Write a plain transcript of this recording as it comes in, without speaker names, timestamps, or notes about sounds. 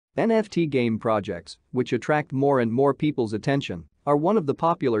NFT game projects, which attract more and more people's attention, are one of the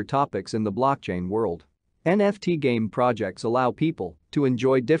popular topics in the blockchain world. NFT game projects allow people to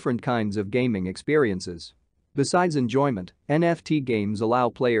enjoy different kinds of gaming experiences. Besides enjoyment, NFT games allow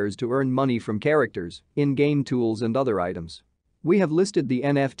players to earn money from characters, in-game tools and other items. We have listed the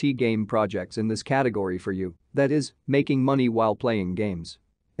NFT game projects in this category for you, that is, making money while playing games.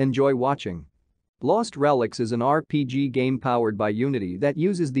 Enjoy watching. Lost Relics is an RPG game powered by Unity that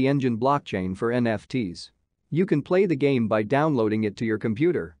uses the engine blockchain for NFTs. You can play the game by downloading it to your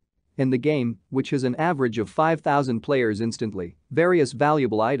computer. In the game, which has an average of 5,000 players instantly, various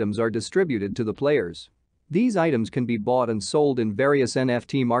valuable items are distributed to the players. These items can be bought and sold in various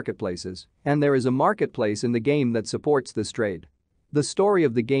NFT marketplaces, and there is a marketplace in the game that supports this trade. The story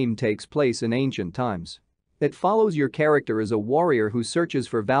of the game takes place in ancient times. It follows your character as a warrior who searches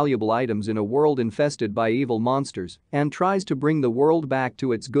for valuable items in a world infested by evil monsters and tries to bring the world back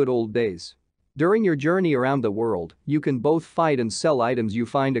to its good old days. During your journey around the world, you can both fight and sell items you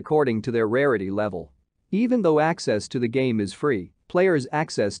find according to their rarity level. Even though access to the game is free, players'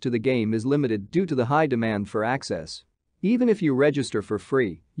 access to the game is limited due to the high demand for access. Even if you register for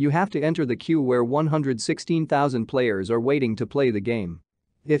free, you have to enter the queue where 116,000 players are waiting to play the game.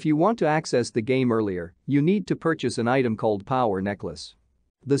 If you want to access the game earlier, you need to purchase an item called Power Necklace.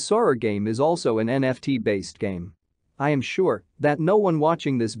 The SORARE game is also an NFT-based game. I am sure that no one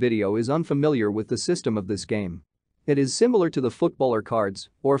watching this video is unfamiliar with the system of this game. It is similar to the footballer cards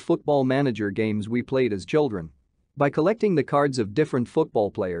or football manager games we played as children. By collecting the cards of different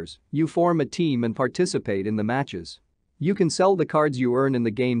football players, you form a team and participate in the matches. You can sell the cards you earn in the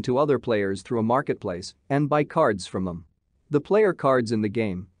game to other players through a marketplace and buy cards from them. The player cards in the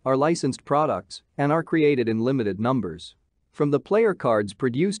game are licensed products and are created in limited numbers. From the player cards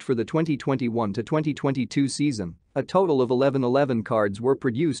produced for the 2021 to 2022 season, a total of 1111 cards were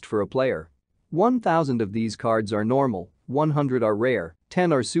produced for a player. 1,000 of these cards are normal, 100 are rare,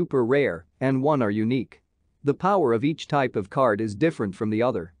 10 are super rare, and 1 are unique. The power of each type of card is different from the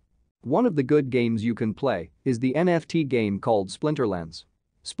other. One of the good games you can play is the NFT game called Splinterlands.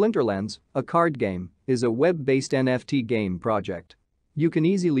 Splinterlands, a card game, is a web-based NFT game project. You can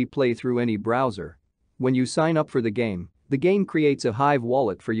easily play through any browser. When you sign up for the game creates a Hive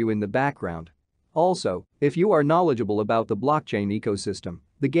wallet for you in the background. Also, if you are knowledgeable about the blockchain ecosystem,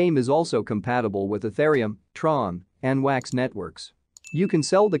 the game is also compatible with Ethereum, Tron, and Wax networks. You can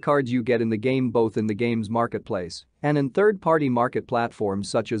sell the cards you get in the game both in the game's marketplace and in third-party market platforms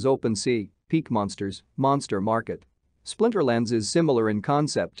such as OpenSea, Peak Monsters, Monster Market. Splinterlands is similar in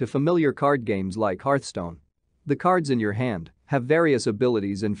concept to familiar card games like Hearthstone. The cards in your hand have various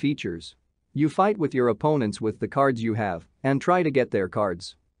abilities and features. You fight with your opponents with the cards you have and try to get their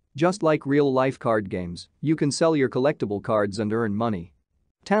cards. Just like real-life card games, you can sell your collectible cards and earn money.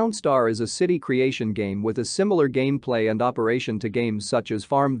 Townstar is a city creation game with a similar gameplay and operation to games such as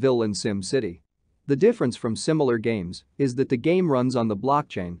Farmville and SimCity. The difference from similar games is that the game runs on the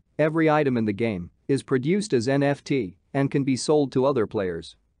blockchain. Every item in the game is produced as NFT and can be sold to other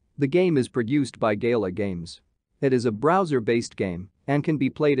players. The game is produced by Gala Games. It is a browser-based game and can be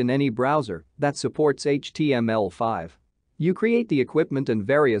played in any browser that supports HTML5. You create the equipment and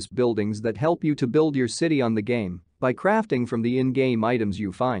various buildings that help you to build your city on the game by crafting from the in-game items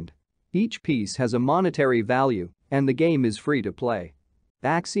you find. Each piece has a monetary value and the game is free to play.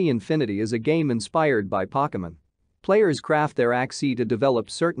 Axie Infinity is a game inspired by Pokémon. Players craft their Axie to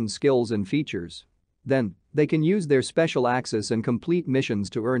develop certain skills and features. Then, they can use their special axes and complete missions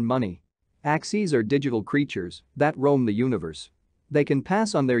to earn money. Axies are digital creatures that roam the universe. They can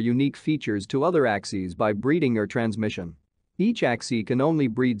pass on their unique features to other Axies by breeding or transmission. Each Axie can only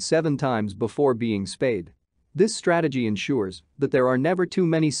breed 7 times before being spayed. This strategy ensures that there are never too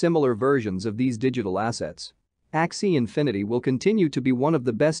many similar versions of these digital assets. Axie Infinity will continue to be one of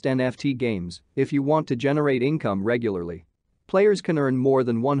the best NFT games if you want to generate income regularly. Players can earn more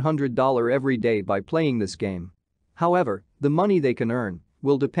than $100 every day by playing this game. However, the money they can earn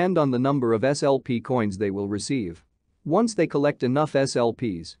will depend on the number of SLP coins they will receive. Once they collect enough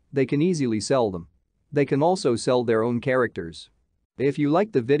SLPs, they can easily sell them. They can also sell their own characters. If you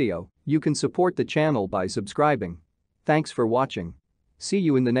liked the video, you can support the channel by subscribing. Thanks for watching. See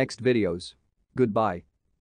you in the next videos. Goodbye.